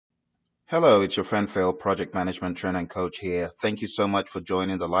Hello, it's your friend Phil, Project Management Trainer and Coach here. Thank you so much for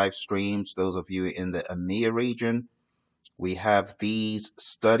joining the live streams. Those of you in the EMEA region, we have these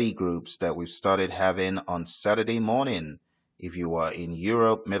study groups that we've started having on Saturday morning. If you are in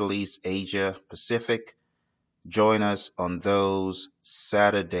Europe, Middle East, Asia, Pacific, join us on those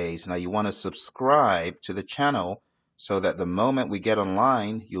Saturdays. Now, you want to subscribe to the channel so that the moment we get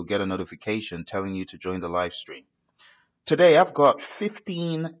online, you'll get a notification telling you to join the live stream. Today, I've got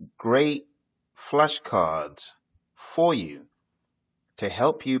 15 great flashcards for you to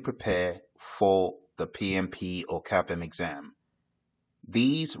help you prepare for the PMP or CAPM exam.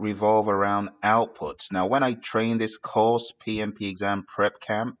 These revolve around outputs. Now, when I train this course, PMP exam prep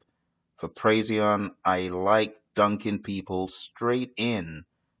camp for Praizion, I like dunking people straight in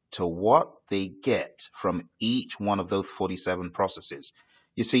to what they get from each one of those 47 processes.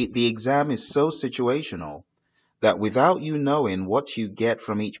 You see, the exam is so situational that without you knowing what you get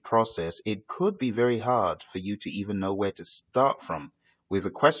from each process, it could be very hard for you to even know where to start from with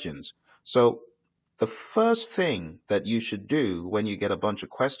the questions. So the first thing that you should do when you get a bunch of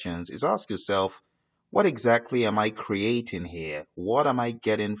questions is ask yourself, what exactly am I creating here? What am I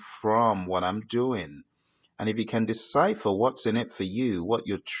getting from what I'm doing? And if you can decipher what's in it for you, what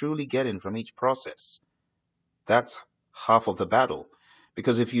you're truly getting from each process, that's half of the battle.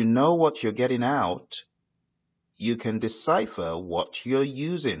 Because if you know what you're getting out, you can decipher what you're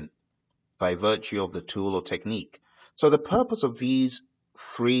using by virtue of the tool or technique. So the purpose of these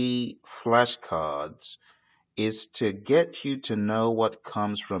free flashcards is to get you to know what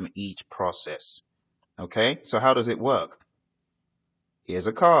comes from each process. Okay, so how does it work? Here's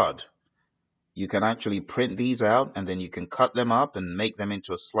a card. You can actually print these out and then you can cut them up and make them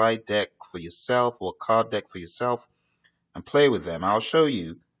into a slide deck for yourself or a card deck for yourself and play with them. I'll show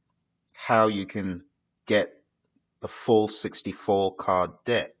you how you can get the full 64 card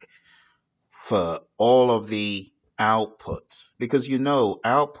deck for all of the outputs, because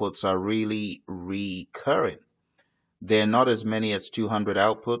outputs are really recurring. They're not as many as 200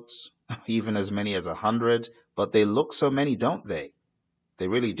 outputs, even as many as 100, but they look so many, don't they? They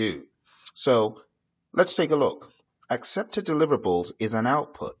really do. So let's take a look. Accepted deliverables is an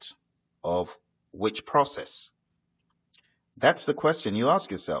output of which process? That's the question you ask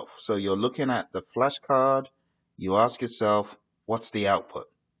yourself. So you're looking at the flashcard, you ask yourself, what's the output?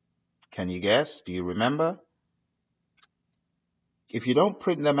 Can you guess? Do you remember? If you don't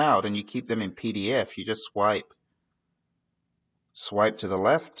print them out and you keep them in PDF, you just swipe to the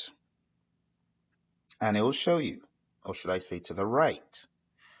left and it will show you, or should I say to the right,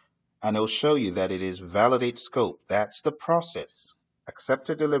 and it will show you that it is validate scope. That's the process.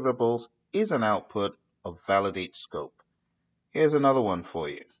 Accepted deliverables is an output of validate scope. Here's another one for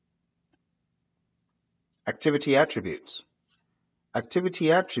you. Activity attributes.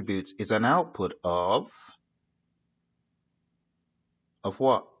 Activity attributes is an output of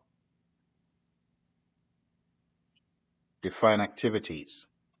what? Define activities.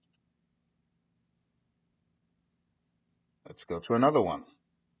 Let's go to another one.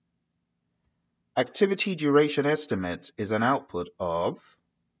 Activity duration estimates is an output of,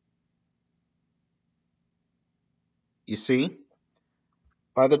 you see,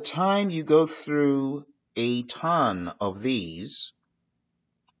 by the time you go through a ton of these,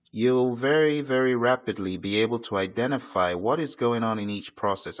 you'll very, very rapidly be able to identify what is going on in each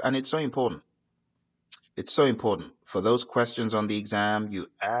process. And it's so important. It's so important. For those questions on the exam, you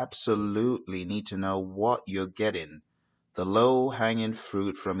absolutely need to know what you're getting, the low-hanging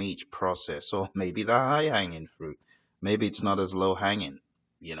fruit from each process, or maybe the high-hanging fruit. Maybe it's not as low-hanging.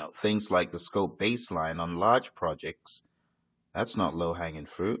 Things like the scope baseline on large projects, that's not low-hanging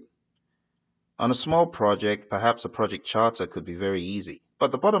fruit. On a small project, perhaps a project charter could be very easy.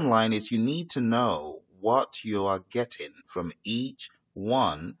 But the bottom line is you need to know what you are getting from each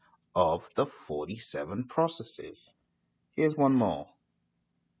one of the 47 processes. Here's one more.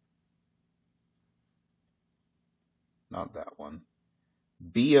 Not that one.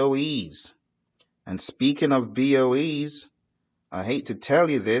 BOEs. And speaking of BOEs, I hate to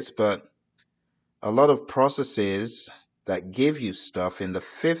tell you this, but a lot of processes that give you stuff in the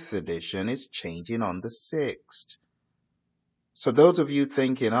 5th edition is changing on the 6th. So those of you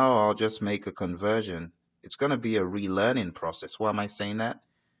thinking, oh, I'll just make a conversion, it's going to be a relearning process. Why am I saying that?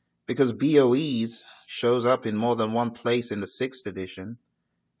 Because BOEs shows up in more than one place in the 6th edition.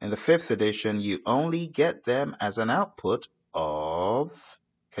 In the 5th edition, you only get them as an output of,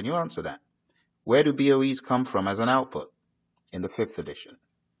 can you answer that? Where do BOEs come from as an output in the 5th edition?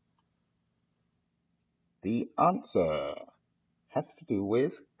 The answer has to do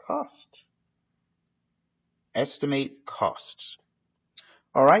with cost. Estimate costs.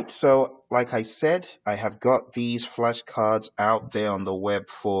 All right, so like I said, I have got these flashcards out there on the web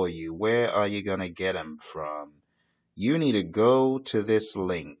for you. Where are you going to get them from? You need to go to this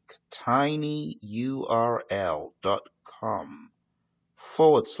link,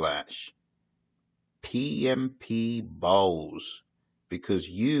 tinyurl.com/PMP boss, because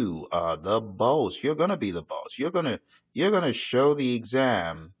you are the boss. You're gonna be the boss. You're gonna show the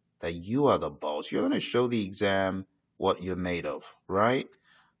exam that you are the boss. You're gonna show the exam what you're made of, right?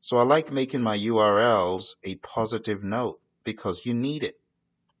 So I like making my URLs a positive note because you need it.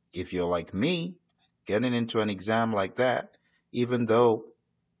 If you're like me, getting into an exam like that, even though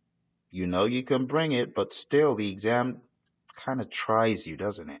you know you can bring it, but still the exam kind of tries you,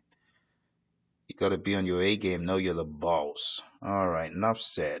 doesn't it? You got to be on your A game, know you're the boss. All right, enough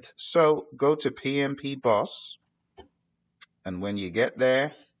said. So go to PMP Boss, and when you get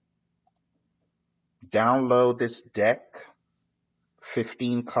there, download this deck,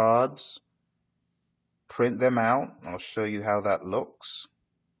 15 cards, print them out. I'll show you how that looks.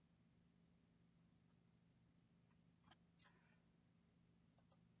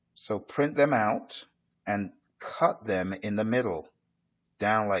 So print them out and cut them in the middle,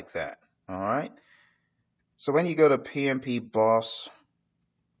 down like that. All right. So when you go to PMP Boss,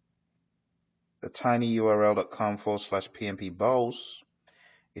 the tinyurl.com/PMP Boss,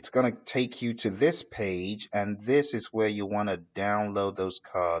 it's going to take you to this page, and this is where you want to download those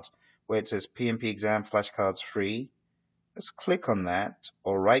cards, where it says PMP exam flashcards free. Just click on that,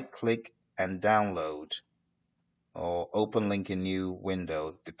 or right click and download, or open link in new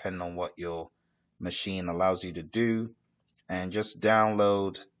window, depending on what your machine allows you to do, and just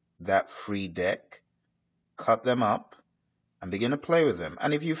download that free deck, cut them up, and begin to play with them.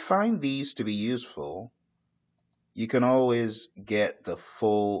 And if you find these to be useful, you can always get the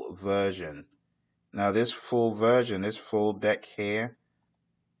full version. Now this full version, this full deck here,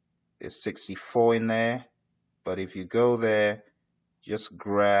 there's 64 in there, but if you go there, just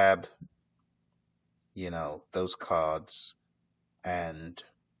grab, those cards and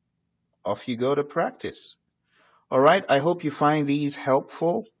off you go to practice. All right, I hope you find these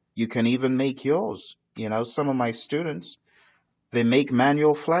helpful. You can even make yours. Some of my students, they make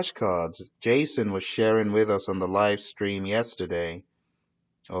manual flashcards. Jason was sharing with us on the live stream yesterday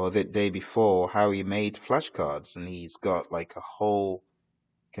or the day before how he made flashcards, and he's got like a whole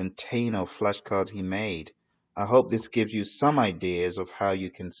container of flashcards he made. I hope this gives you some ideas of how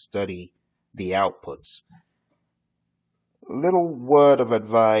you can study the outputs. Little word of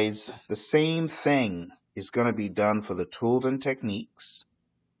advice, the same thing is going to be done for the tools and techniques,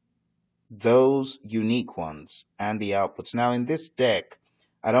 those unique ones, and the outputs. Now in this deck,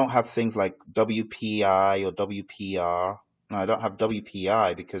 I don't have things like WPI or WPR. No, I don't have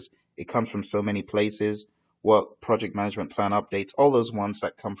WPI because it comes from so many places. Work project management plan updates, all those ones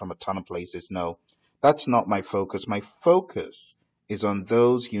that come from a ton of places. No, that's not my focus. My focus is on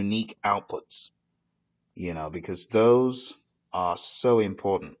those unique outputs, because those are so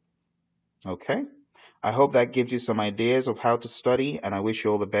important. Okay? I hope that gives you some ideas of how to study, and I wish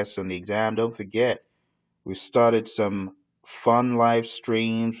you all the best on the exam. Don't forget, we've started some fun live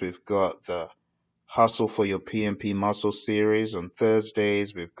streams. We've got the Hustle for Your PMP Muscle series on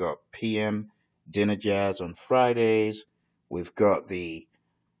Thursdays. We've got PM Dinner Jazz on Fridays. We've got the,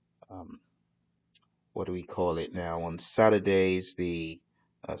 what do we call it now? On Saturdays, the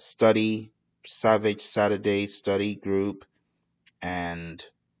Savage Saturday study group. And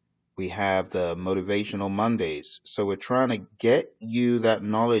we have the Motivational Mondays. So we're trying to get you that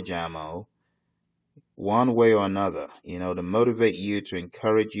knowledge ammo one way or another, to motivate you, to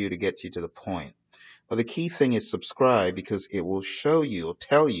encourage you, to get you to the point. But the key thing is subscribe, because it will show you or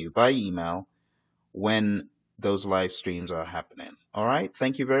tell you by email when those live streams are happening. All right.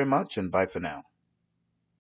 Thank you very much, and bye for now.